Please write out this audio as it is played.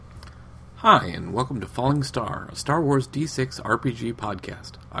Hi, and welcome to Falling Star, a Star Wars D6 RPG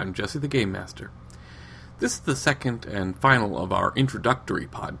podcast. I'm Jesse the Game Master. This is the second and final of our introductory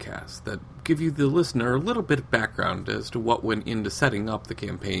podcasts that give you, the listener, a little bit of background as to what went into setting up the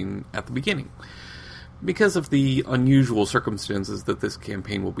campaign at the beginning. Because of the unusual circumstances that this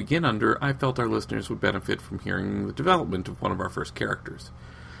campaign will begin under, I felt our listeners would benefit from hearing the development of one of our first characters.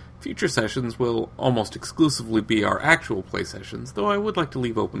 Future sessions will almost exclusively be our actual play sessions, though I would like to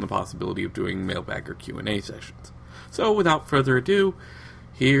leave open the possibility of doing mailbag or Q&A sessions. So, without further ado,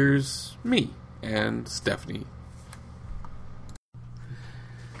 here's me and Stephanie.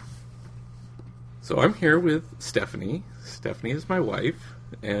 So I'm here with Stephanie. Stephanie is my wife,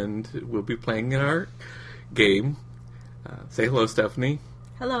 and we'll be playing in our game. Say hello, Stephanie.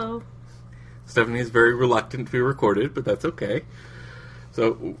 Hello. Stephanie is very reluctant to be recorded, but that's okay.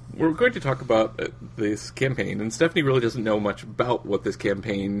 So, we're going to talk about this campaign, and Stephanie really doesn't know much about what this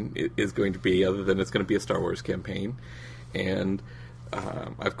campaign is going to be, other than it's going to be a Star Wars campaign, and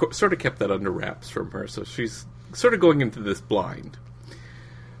I've sort of kept that under wraps from her, so she's sort of going into this blind.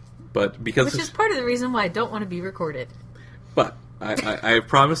 But because Which is part of the reason why I don't want to be recorded. But I have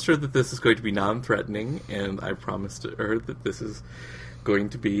promised her that this is going to be non-threatening, and I promised her that this is going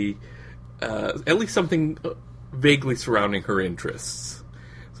to be at least something vaguely surrounding her interests.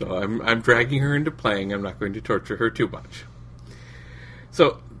 So I'm dragging her into playing. I'm not going to torture her too much.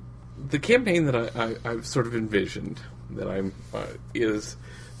 So the campaign that I've sort of envisioned that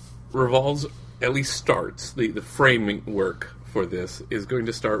revolves, at least starts, the framing work for this is going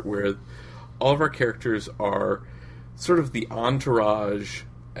to start where all of our characters are sort of the entourage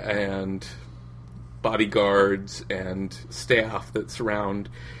and bodyguards and staff that surround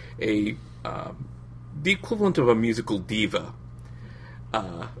the equivalent of a musical diva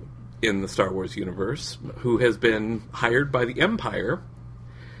in the Star Wars universe, who has been hired by the Empire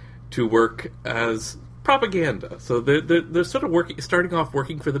to work as propaganda. So they're sort of starting off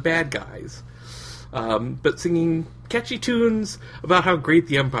working for the bad guys, but singing catchy tunes about how great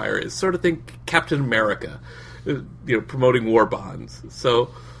the Empire is. Sort of think Captain America, promoting war bonds. So,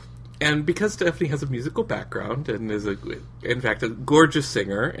 and because Stephanie has a musical background and is in fact, a gorgeous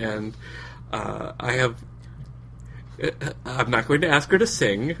singer, and I'm not going to ask her to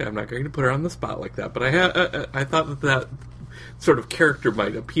sing. I'm not going to put her on the spot like that. But I thought that sort of character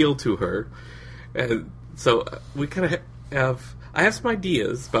might appeal to her, and so we kind of I have some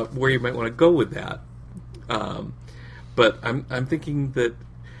ideas about where you might want to go with that. But I'm thinking that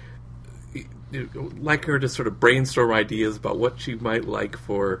you'd like her to sort of brainstorm ideas about what she might like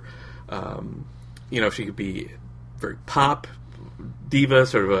for, she could be very pop diva,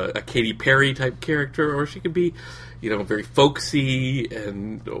 sort of a Katy Perry type character, or she could be, very folksy,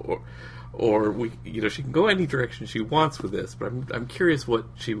 and or she can go any direction she wants with this. But I'm curious what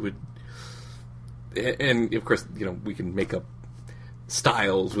she would, and of course, we can make up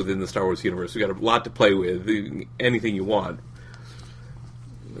styles within the Star Wars universe. We got a lot to play with, anything you want.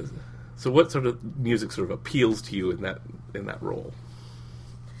 So, what sort of music sort of appeals to you in that role?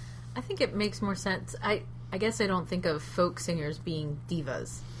 I think it makes more sense. I guess I don't think of folk singers being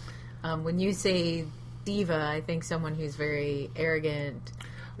divas. When you say diva, I think someone who's very arrogant,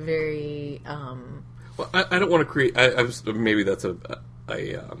 very. Well, I don't want to create. Maybe that's a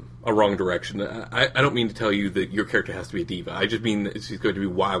wrong direction. I don't mean to tell you that your character has to be a diva. I just mean that she's going to be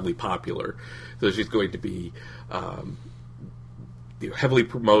wildly popular. So she's going to be heavily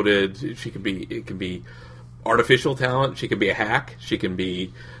promoted. It can be artificial talent. She can be a hack. She can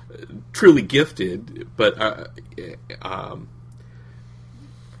be truly gifted. But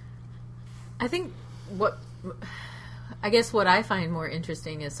I think what I find more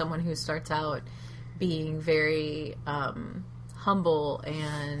interesting is someone who starts out being very humble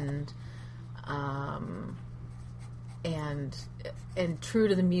and true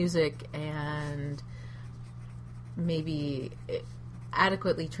to the music, and maybe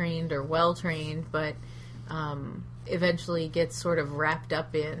adequately trained or well trained, but eventually gets sort of wrapped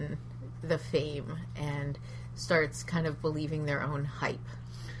up in the fame and starts kind of believing their own hype.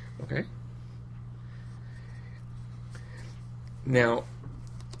 Okay. Now,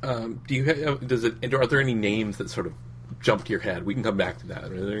 are there any names that sort of jump to your head? We can come back to that.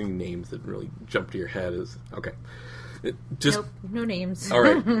 Are there any names that really jump to your head? Nope, no names. All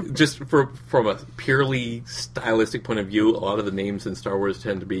right. Just from a purely stylistic point of view, a lot of the names in Star Wars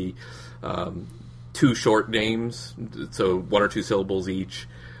tend to be two short names, so one or two syllables each.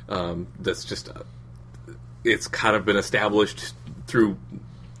 That's just it's kind of been established through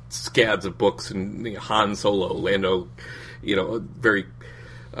scads of books, and Han Solo, Lando, very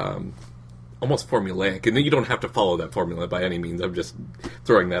almost formulaic. And then you don't have to follow that formula by any means. I'm just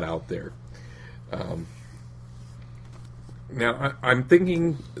throwing that out there. Now, I'm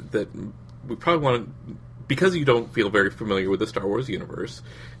thinking that we probably want to, because you don't feel very familiar with the Star Wars universe,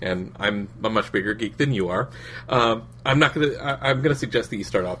 and I'm a much bigger geek than you are, I'm gonna suggest that you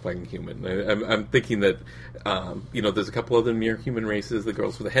start off playing human. I'm thinking that, there's a couple other near human races, the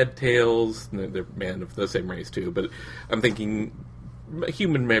girls with the head tails, and they're men of the same race too, but I'm thinking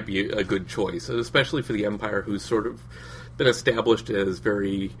human might be a good choice, especially for the Empire, who's sort of been established as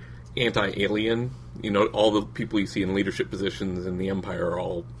very anti-alien. All the people you see in leadership positions in the Empire are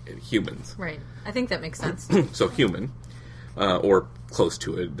all humans. Right. I think that makes sense. So human, or close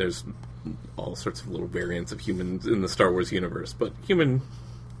to it. There's all sorts of little variants of humans in the Star Wars universe, but human.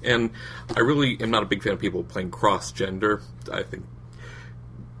 And I really am not a big fan of people playing cross-gender. I think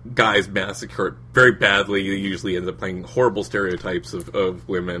guys massacre very badly. They usually end up playing horrible stereotypes of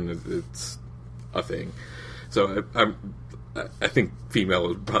women. It's a thing. So I think female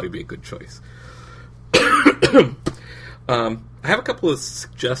would probably be a good choice. I have a couple of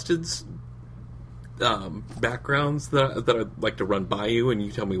suggested backgrounds that I'd like to run by you, and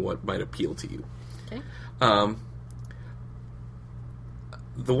you tell me what might appeal to you. Okay.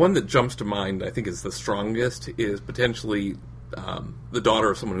 The one that jumps to mind, I think, is the strongest, is potentially the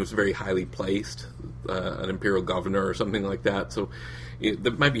daughter of someone who's very highly placed, an imperial governor or something like that. So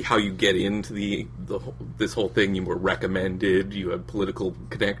that might be how you get into this whole thing. You were recommended. You had political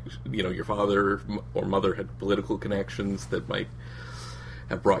your father or mother had political connections that might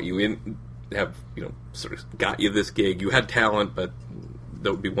have brought you in, sort of got you this gig. You had talent, but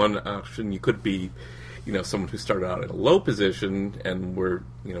that would be one option. You could be, someone who started out in a low position and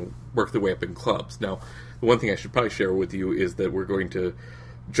worked their way up in clubs. Now, the one thing I should probably share with you is that we're going to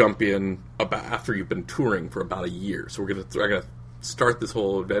jump in about after you've been touring for about a year. So we're gonna start this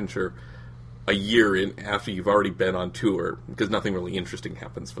whole adventure a year in after you've already been on tour, because nothing really interesting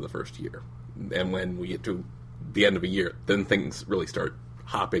happens for the first year. And when we get to the end of a year, then things really start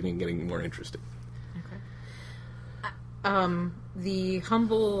hopping and getting more interesting. Okay. The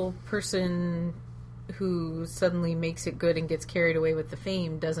humble person who suddenly makes it good and gets carried away with the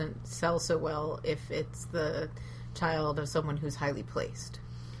fame doesn't sell so well if it's the child of someone who's highly placed.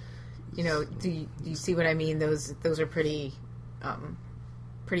 Do you see what I mean? Those are pretty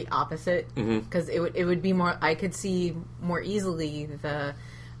opposite, because it would be more. I could see more easily the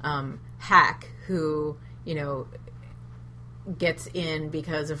hack who gets in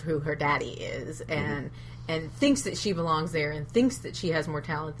because of who her daddy is and thinks that she belongs there and thinks that she has more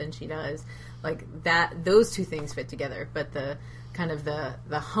talent than she does. Like that, those two things fit together. But the kind of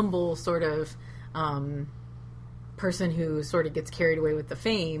the humble sort of person who sort of gets carried away with the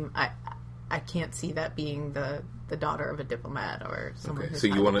fame, I can't see that being the daughter of a diplomat or someone. Okay, who's so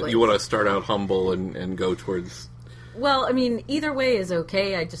you want to start out humble and go towards. Well, I mean, either way is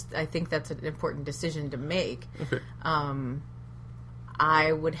okay. I think that's an important decision to make. Okay.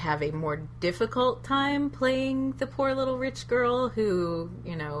 I would have a more difficult time playing the poor little rich girl who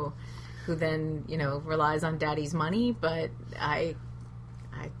then, relies on daddy's money, but I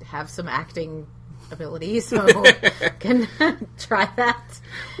have some acting ability, so can try that.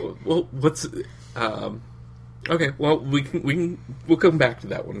 Well, what's okay? Well, we'll come back to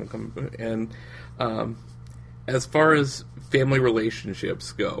that one. And as far as family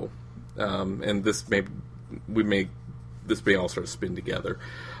relationships go, and this may all sort of spin together.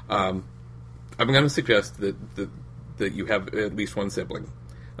 I'm going to suggest that you have at least one sibling,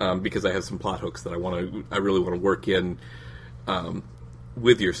 because I have some plot hooks that I really want to work in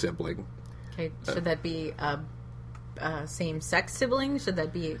with your sibling. Okay, should that be a same-sex sibling? Should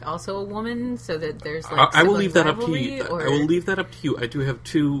that be also a woman, so that there's I will leave that up to you. I will leave that up to you. I do have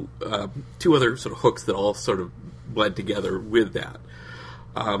two other sort of hooks that all sort of bled together with that.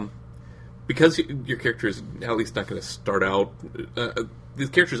 Because your character is at least not going to start out.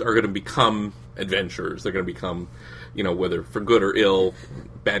 These characters are going to become adventurers. They're going to become, whether for good or ill,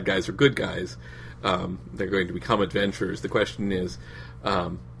 bad guys or good guys. They're going to become adventurers. The question is,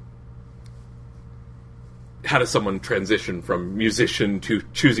 how does someone transition from musician to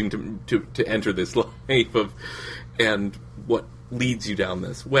choosing to enter this life of, and what leads you down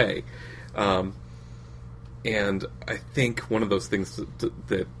this way? And I think one of those things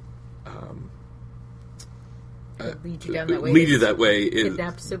that lead you down that way. Lead you that way is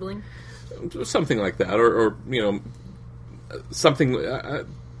kidnapped sibling, something like that, or something.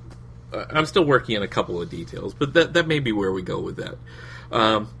 I'm still working on a couple of details, but that may be where we go with that.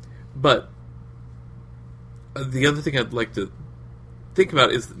 But the other thing I'd like to think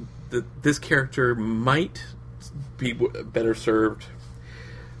about is that this character might be better served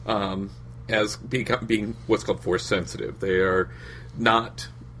as being what's called force sensitive. They are not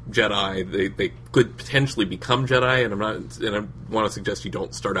Jedi. They could potentially become Jedi, and I want to suggest you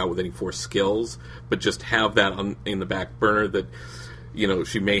don't start out with any Force skills, but just have that in the back burner that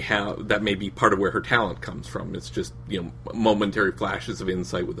she may have. That may be part of where her talent comes from. It's just momentary flashes of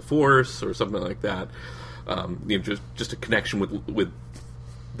insight with the Force or something like that. Just a connection with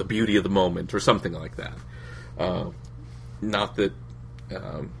the beauty of the moment or something like that. Not that,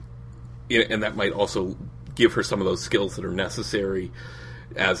 and that might also give her some of those skills that are necessary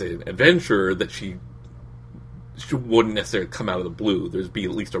as an adventurer that she wouldn't necessarily come out of the blue. There'd be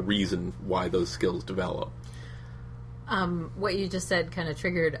at least a reason why those skills develop. What you just said kind of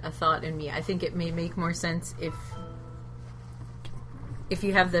triggered a thought in me. I think it may make more sense if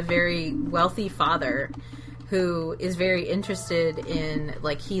you have the very wealthy father who is very interested in,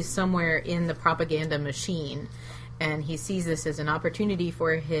 he's somewhere in the propaganda machine, and he sees this as an opportunity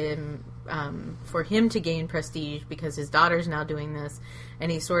for him to gain prestige because his daughter's now doing this,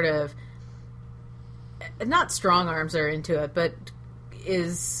 and he sort of, not strong arms her into it, but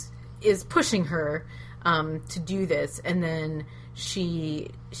is pushing her to do this, and then she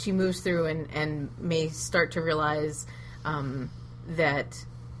moves through and may start to realize that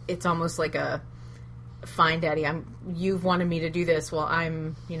it's almost like a fine, Daddy, you've wanted me to do this. Well,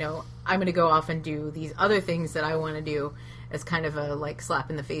 I'm going to go off and do these other things that I want to do, as kind of a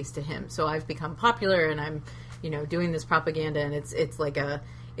slap in the face to him. So I've become popular, and I'm doing this propaganda, and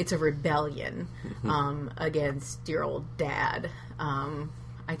it's a rebellion against your old dad.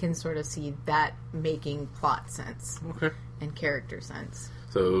 I can sort of see that making plot sense and character sense.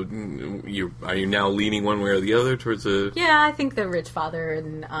 So, are you now leaning one way or the other towards a? Yeah, I think the rich father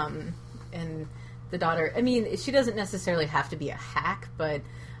and the daughter. I mean, she doesn't necessarily have to be a hack, but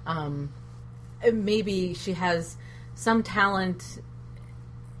maybe she has some talent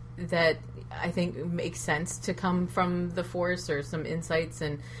that I think makes sense to come from the Force, or some insights,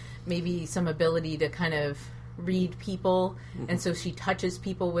 and maybe some ability to kind of read people, and so she touches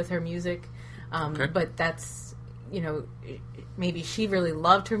people with her music. But that's, maybe she really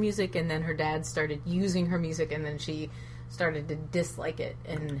loved her music, and then her dad started using her music, and then she started to dislike it,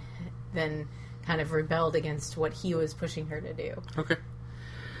 and then kind of rebelled against what he was pushing her to do. Okay.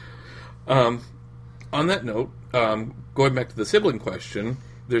 On that note, going back to the sibling question,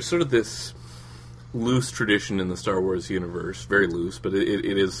 there's sort of this loose tradition in the Star Wars universe, very loose, but it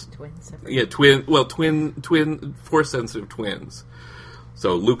is twin Force-sensitive twins.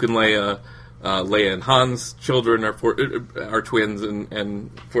 So Luke and Leia, Leia and Han's children are twins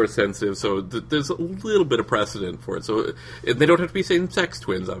and Force-sensitive, so there's a little bit of precedent for it. So they don't have to be same-sex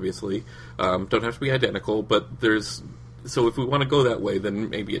twins, obviously. Don't have to be identical, but there's... So if we want to go that way, then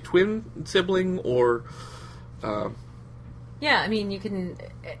maybe a twin sibling, or... yeah, I mean, you can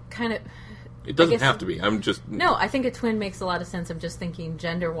kind of... It doesn't have to be. I'm just... No, I think a twin makes a lot of sense. I'm just thinking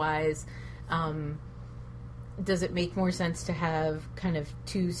gender-wise, does it make more sense to have kind of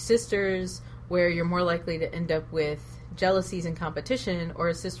two sisters where you're more likely to end up with jealousies and competition, or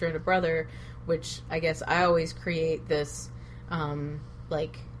a sister and a brother, which I guess I always create this,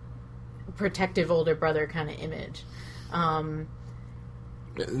 protective older brother kind of image. And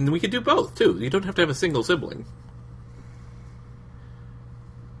we could do both, too. You don't have to have a single sibling.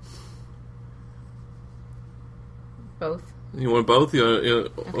 Both. You want both?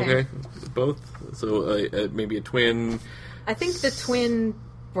 Okay. Both. So maybe a twin. I think the twin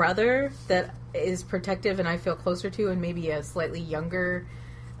brother that is protective and I feel closer to, and maybe a slightly younger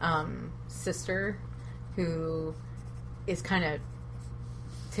sister who is kind of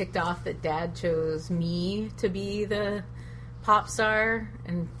ticked off that Dad chose me to be the pop star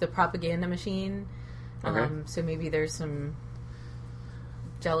and the propaganda machine. Okay. So maybe there's some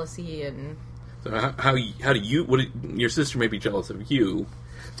jealousy and... So how do you? Your sister may be jealous of you,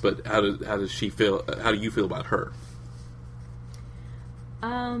 but how does she feel? How do you feel about her?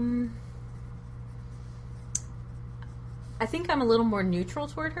 I think I'm a little more neutral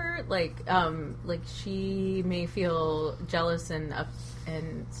toward her. Like she may feel jealous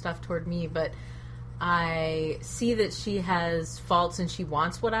and stuff toward me, but I see that she has faults and she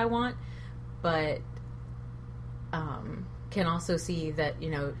wants what I want, but can also see that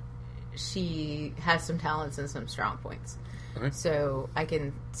she has some talents and some strong points. Okay. So I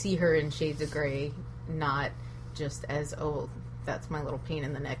can see her in shades of gray, not just as, oh, that's my little pain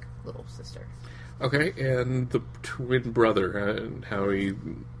in the neck little sister. Okay, and the twin brother, and how are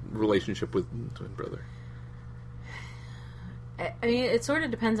you relationship with twin brother? I mean, it sort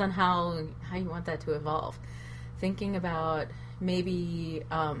of depends on how you want that to evolve. Thinking about maybe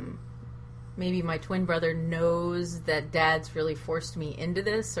my twin brother knows that Dad's really forced me into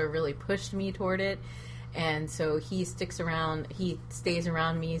this or really pushed me toward it, And so he stays around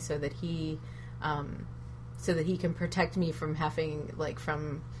me so that he can protect me from having, like,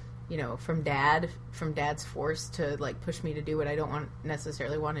 from dad's force to, like, push me to do what I don't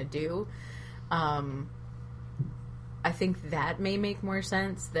necessarily want to do. I think that may make more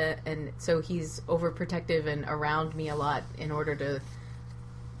sense, and so he's overprotective and around me a lot in order to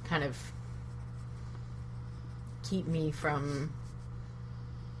kind of keep me from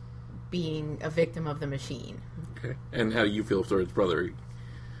being a victim of the machine. Okay. And how do you feel towards brother?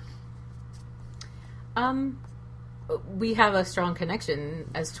 We have a strong connection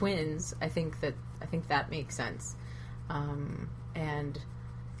as twins. I think that makes sense. And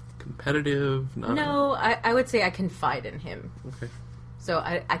competitive? No, I would say I confide in him. Okay. So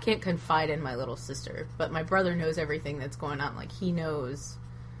I can't confide in my little sister, but my brother knows everything that's going on. Like, he knows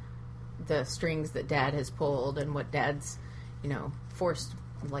the strings that Dad has pulled and what Dad's, forced,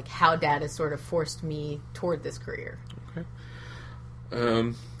 like, how Dad has sort of forced me toward this career. Okay.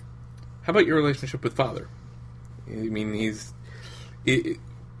 How about your relationship with Father? I mean,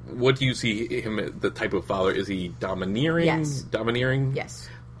 what do you see him, the type of father? Is he domineering? Yes. Domineering? Yes.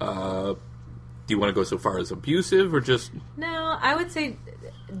 Do you want to go so far as abusive, or just... No, I would say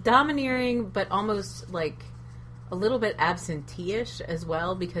domineering, but almost, like, a little bit absentee-ish as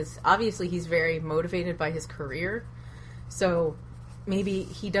well, because obviously he's very motivated by his career. So maybe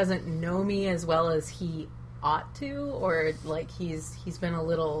he doesn't know me as well as he ought to, or, like, he's been a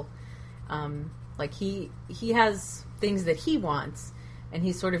little... like, he has things that he wants, and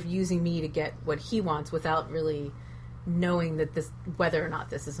he's sort of using me to get what he wants without really knowing that whether or not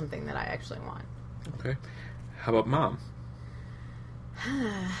this is something that I actually want. Okay. How about Mom?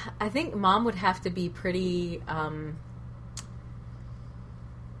 I think Mom would have to be pretty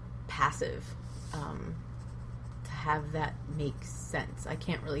passive to have that make sense. I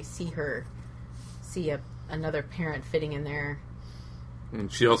can't really see another parent fitting in there.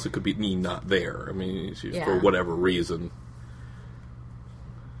 And she also could be not there. I mean, for whatever reason.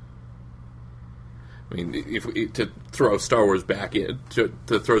 I mean, to throw Star Wars back at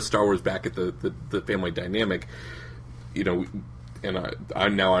the family dynamic, and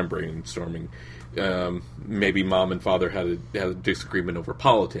I'm brainstorming. Maybe Mom and Father had a disagreement over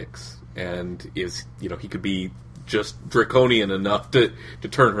politics, and he could be just draconian enough to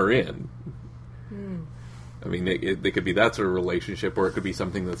turn her in. I mean, they could be that sort of relationship, or it could be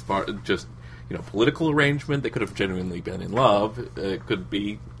something that's just political arrangement. They could have genuinely been in love. It could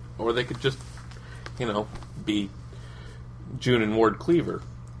be, or they could just be June and Ward Cleaver.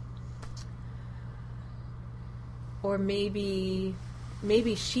 Or maybe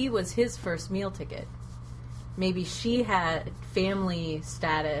she was his first meal ticket. Maybe she had family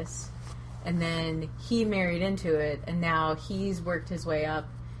status, and then he married into it, and now he's worked his way up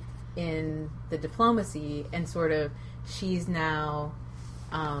in the diplomacy, and sort of she's now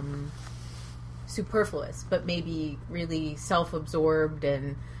superfluous, but maybe really self-absorbed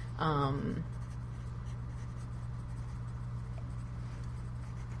and trying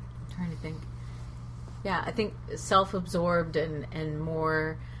to think. Yeah, I think self-absorbed and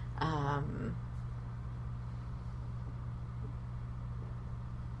more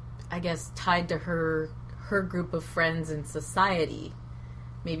I guess tied to her group of friends in society.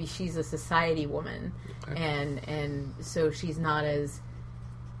 Maybe she's a society woman, okay. and so she's not as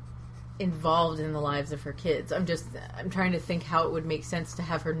involved in the lives of her kids. I'm trying to think how it would make sense to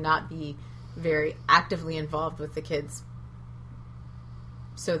have her not be very actively involved with the kids,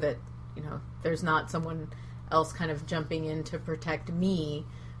 so that there's not someone else kind of jumping in to protect me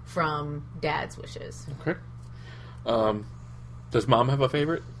from Dad's wishes. Okay. Does Mom have a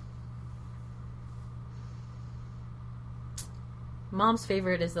favorite? Mom's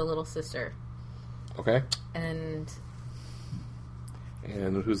favorite is the little sister. Okay. And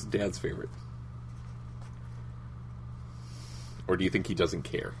who's Dad's favorite? Or do you think he doesn't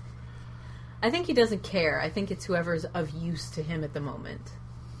care? I think he doesn't care. I think it's whoever's of use to him at the moment.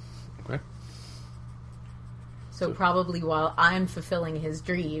 Okay. So probably while I'm fulfilling his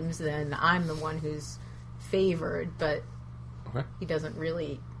dreams, then I'm the one who's favored, but okay. He doesn't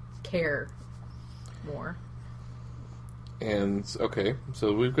really care more. And okay,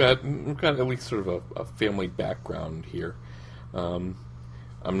 so we've got at least sort of a family background here. I'm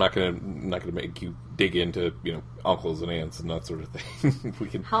not gonna make you dig into uncles and aunts and that sort of thing. We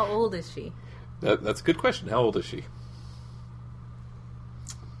can. How old is she? That's a good question. How old is she?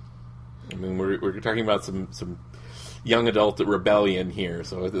 I mean, we're talking about some young adult rebellion here,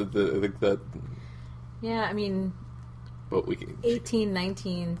 so I think that. Yeah, I mean, but we can 18,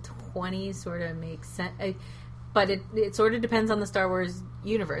 19, 20 sort of makes sense. But it sort of depends on the Star Wars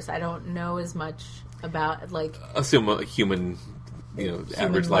universe. I don't know as much about, like... Assume a human,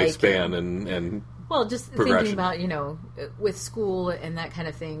 average lifespan and well, just thinking about, with school and that kind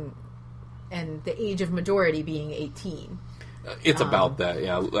of thing, and the age of majority being 18. It's about that,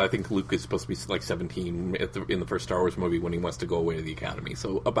 yeah. I think Luke is supposed to be like 17 in the first Star Wars movie when he wants to go away to the Academy.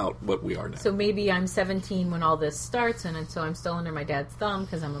 So about what we are now. So maybe I'm 17 when all this starts, and so I'm still under my dad's thumb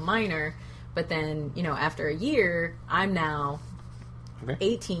because I'm a minor. But then, after a year, I'm now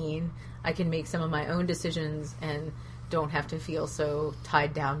 18. I can make some of my own decisions and don't have to feel so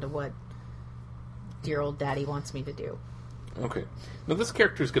tied down to what dear old daddy wants me to do. Okay. Now, this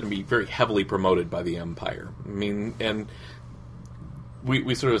character is going to be very heavily promoted by the Empire. I mean, and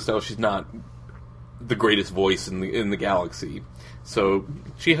we sort of established she's not the greatest voice in the galaxy. So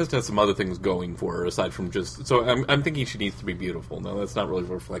she has to have some other things going for her aside from just... So I'm thinking she needs to be beautiful. Now, that's not really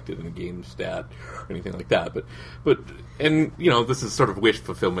reflected in a game stat or anything like that. But and, this is sort of wish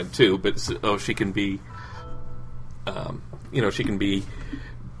fulfillment, too. But she can be... she can be...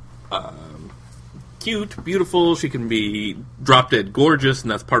 cute, beautiful, she can be drop-dead gorgeous, and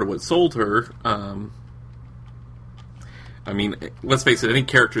that's part of what sold her. I mean, let's face it, any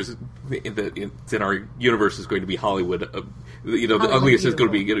characters that's in our universe is going to be Hollywood. The ugliest is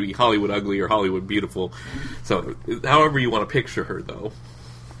going to be Hollywood ugly or Hollywood beautiful. So, however you want to picture her, though.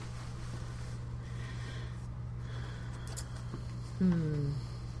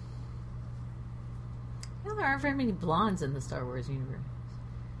 Well, there aren't very many blondes in the Star Wars universe.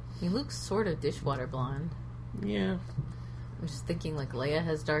 He looks sort of dishwater blonde. Yeah. I'm just thinking, like, Leia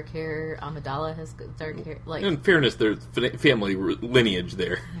has dark hair, Amidala has dark hair. Like, in fairness, there's family lineage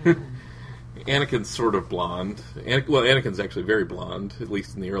there. Yeah. Anakin's sort of blonde. Anakin's actually very blonde, at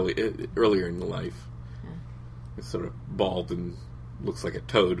least in the earlier in the life. Yeah. He's sort of bald and looks like a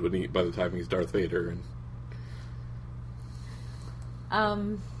toad by the time he's Darth Vader.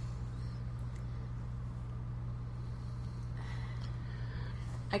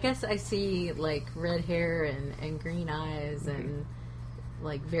 I guess I see, like, red hair and green eyes and,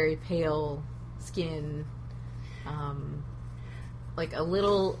 like, very pale skin. Like, a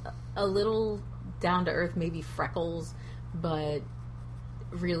little down-to-earth, maybe freckles, but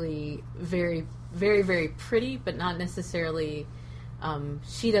really very, very, very pretty, but not necessarily...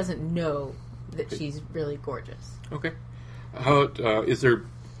 she doesn't know that she's really gorgeous. Okay. How is there...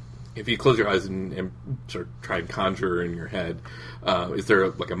 If you close your eyes and sort of try and conjure in your head, is there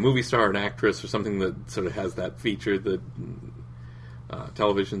like a movie star, an actress, or something that sort of has that feature, the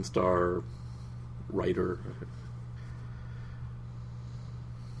television star, writer?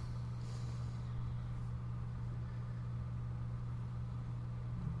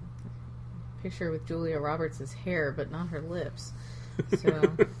 Picture with Julia Roberts' hair, but not her lips.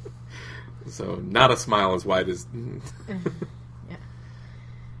 So not a smile as wide as...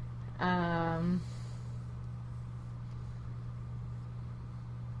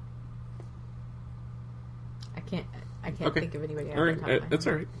 I can't think of anybody. All right, that's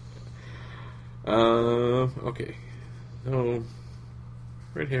all right. Okay. No,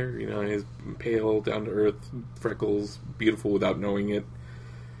 red hair, is pale, down to earth, freckles, beautiful without knowing it.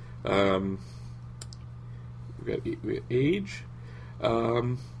 We got age.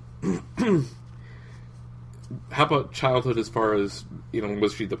 How about childhood as far as,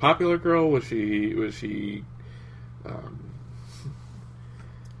 was she the popular girl? Was she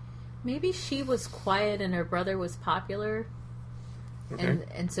maybe she was quiet and her brother was popular. Okay.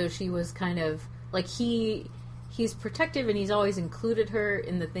 And so she was kind of, like, he's protective and he's always included her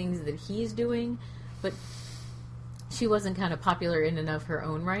in the things that he's doing, but she wasn't kind of popular in and of her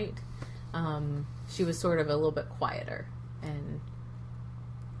own right. She was sort of a little bit quieter. And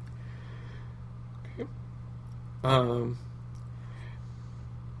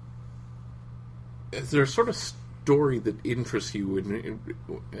is there a sort of story that interests you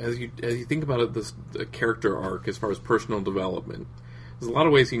as you think about it, this character arc as far as personal development? There's a lot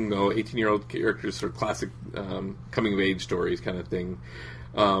of ways you can go. 18-year-old characters, sort of classic coming of age stories kind of thing.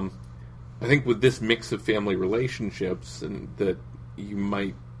 I think with this mix of family relationships, and that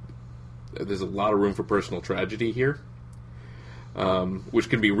there's a lot of room for personal tragedy here. Which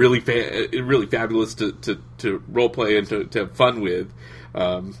can be really fabulous to role play and to have fun with,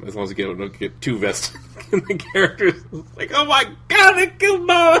 as long as you don't get too vested in the characters. It's like, oh my god, I killed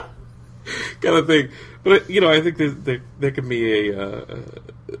Mama! kind of thing. But I think there can be a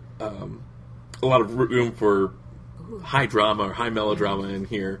lot of room for high drama or high melodrama in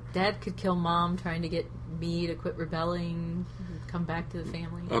here. Dad could kill Mom trying to get me to quit rebelling, and come back to the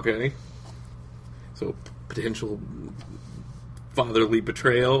family. Okay, so potential fatherly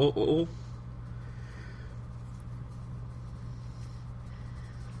betrayal.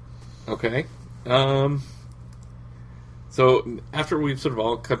 Okay. So after we've sort of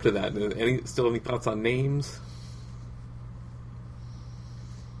all come to that, still any thoughts on names?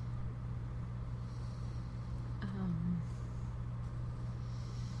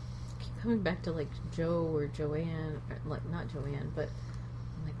 Keep coming back to like Joe or Joanne, or, like not Joanne, but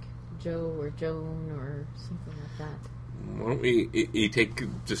like Joe or Joan or something like that. Why don't we take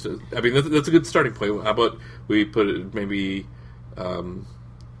just a... I mean, that's a good starting point. How about we put it maybe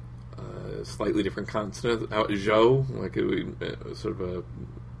slightly different consonant? Joe, like we sort of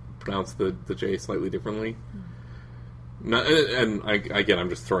pronounce the J slightly differently. Mm-hmm. Again, I'm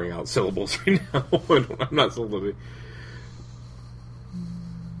just throwing out syllables right now. I'm not syllabi.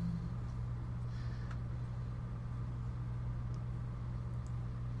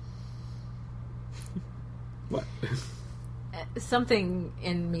 What? Something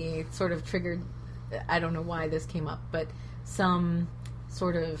in me sort of triggered, I don't know why this came up, but some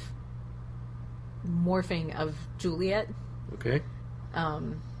sort of morphing of Juliet. Okay.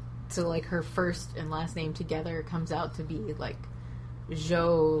 So like her first and last name together comes out to be like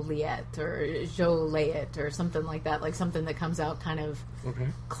Joliet or Joliet or something like that, like something that comes out kind of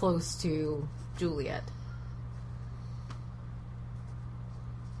close to Juliet.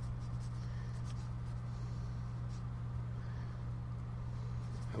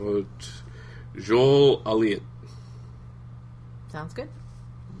 How about Joel Elliott? Sounds good.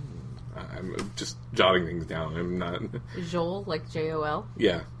 I'm just jotting things down. I'm not... Joel, like J-O-L?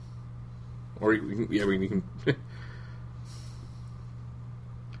 Yeah. Or, we can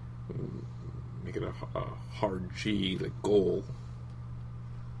make it a hard G, like goal.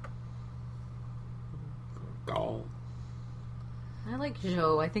 Gall. I like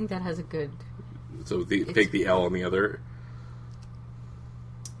Joe. I think that has a good... So take the L on the other...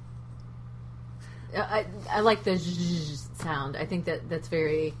 I like the zzz sound. I think that's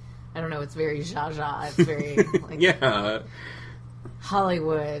very, I don't know, it's very zha-zha. It's very, like, yeah.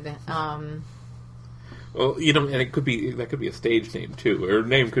 Hollywood. Well, and it could be, that could be a stage name, too. Her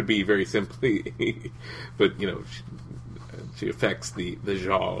name could be very simply, but, she affects the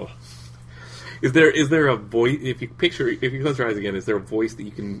genre. Is there a voice, if you close your eyes again, is there a voice that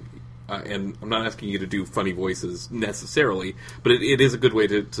you can... and I'm not asking you to do funny voices necessarily, but it is a good way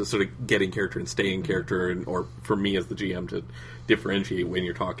to sort of get in character and stay in character, or for me as the GM to differentiate when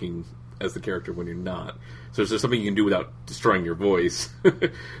you're talking as the character when you're not. So is there something you can do without destroying your voice?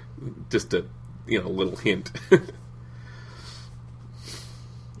 Just a little hint.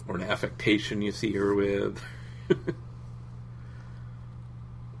 Or an affectation you see her with.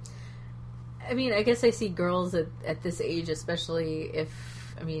 I mean, I guess I see girls at this age, especially if...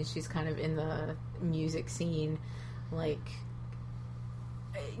 I mean, she's kind of in the music scene, like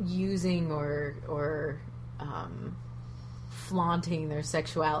using or flaunting their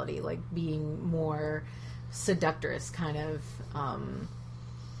sexuality, like being more seductress, kind of.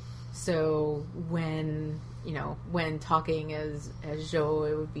 So when talking as Jo,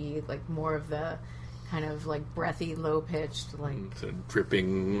 it would be like more of the kind of like breathy, low pitched, like sort of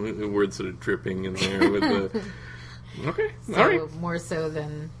dripping words, sort of dripping in there with the. Okay, so all right. More so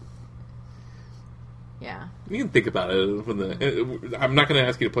than, yeah. You can think about it. I'm not going to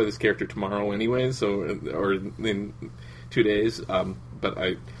ask you to play this character tomorrow, anyway. Or in 2 days. But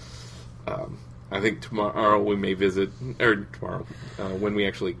I think tomorrow we may visit, or tomorrow when we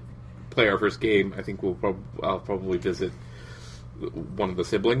actually play our first game. I think I'll probably visit one of the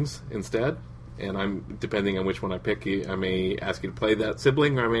siblings instead. And depending on which one I pick, I may ask you to play that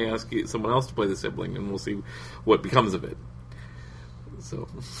sibling, or I may ask someone else to play the sibling, and we'll see what becomes of it. So,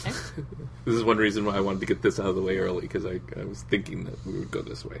 this is one reason why I wanted to get this out of the way early, because I was thinking that we would go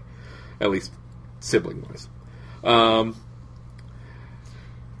this way, at least sibling-wise.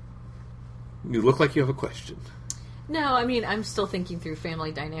 You look like you have a question. No, I mean, I'm still thinking through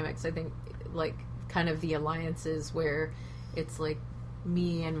family dynamics. I think, like, kind of the alliances where it's like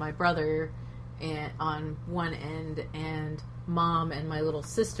me and my brother on one end, and mom and my little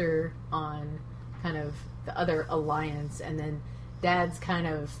sister on kind of the other alliance, and then dad's kind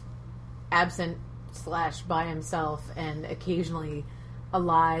of absent / by himself, and occasionally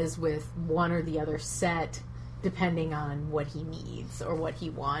allies with one or the other set depending on what he needs or what he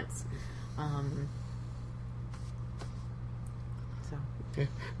wants. Okay.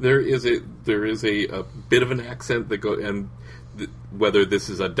 There is a bit of an accent that go and. Whether this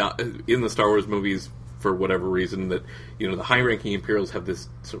is in the Star Wars movies for whatever reason, that the high-ranking Imperials have this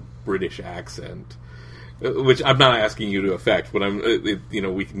sort of British accent, which I'm not asking you to affect, but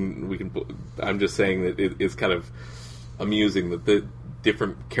we can. I'm just saying that it's kind of amusing that the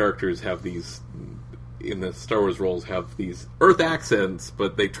different characters have these in the Star Wars roles have these Earth accents,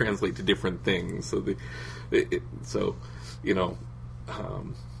 but they translate to different things. So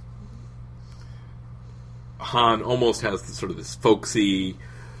Han almost has this folksy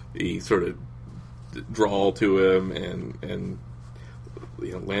sort of drawl to him, and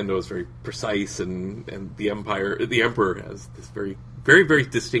Lando is very precise, and the Emperor has this very, very, very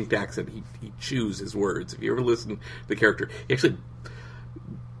distinct accent. He chews his words. If you ever listen to the character, he actually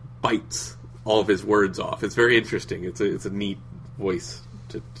bites all of his words off. It's very interesting. It's a neat voice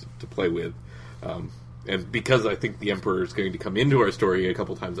to play with. And because I think the Emperor is going to come into our story a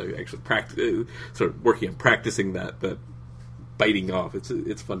couple times, I actually sort of working on practicing that biting off.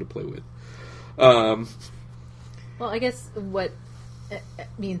 It's fun to play with. Well, I guess what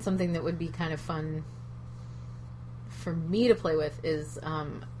means something that would be kind of fun for me to play with is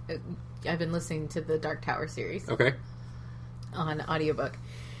I've been listening to the Dark Tower series. Okay. On audiobook,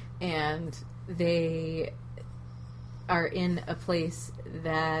 and they are in a place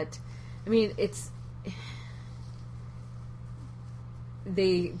that, I mean, it's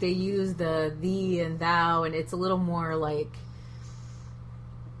they use the thee and thou, and it's a little more like,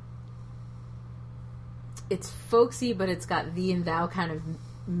 it's folksy, but it's got thee and thou kind of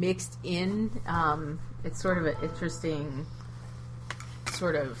mixed in. It's sort of an interesting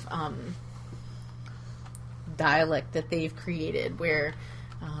sort of dialect that they've created, where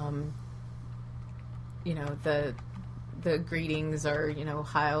the greetings are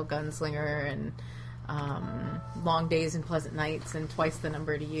Heil Gunslinger, and long days and pleasant nights, and twice the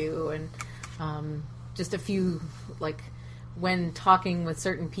number to you, and just a few, like, when talking with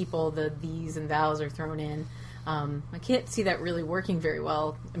certain people, the these and thous are thrown in. I can't see that really working very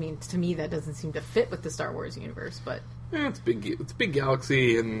well. I mean, to me, that doesn't seem to fit with the Star Wars universe, but it's a big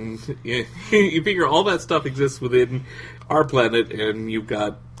galaxy, and you figure all that stuff exists within our planet, and you've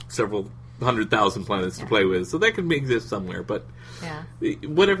got several 100,000 planets to play with, so that can exist somewhere. But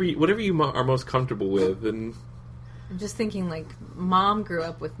whatever you are most comfortable with. And I'm just thinking, like, Mom grew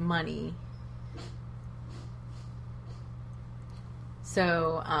up with money,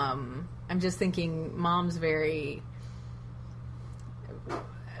 so I'm just thinking Mom's very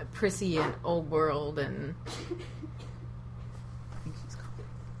prissy and old world, and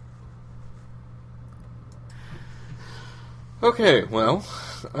okay, well,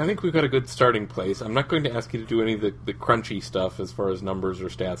 I think we've got a good starting place. I'm not going to ask you to do any of the crunchy stuff as far as numbers or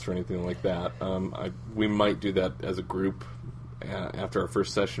stats or anything like that. We might do that as a group after our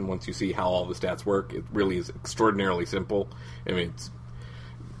first session, once you see how all the stats work. It really is extraordinarily simple. I mean, it's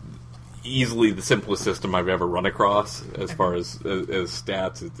easily the simplest system I've ever run across as far as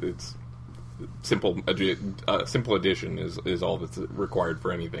stats. It's simple. Simple addition is all that's required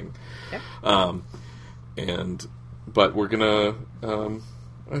for anything. Okay. But we're gonna.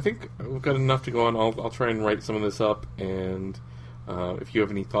 I think we've got enough to go on. I'll try and write some of this up, and if you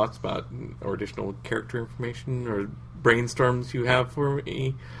have any thoughts about or additional character information or brainstorms you have for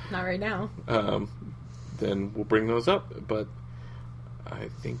me, not right now. Then we'll bring those up. But I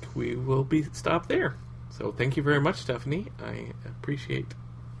think we will be stopped there. So thank you very much, Stephanie. I appreciate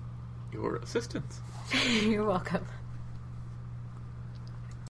your assistance. You're welcome.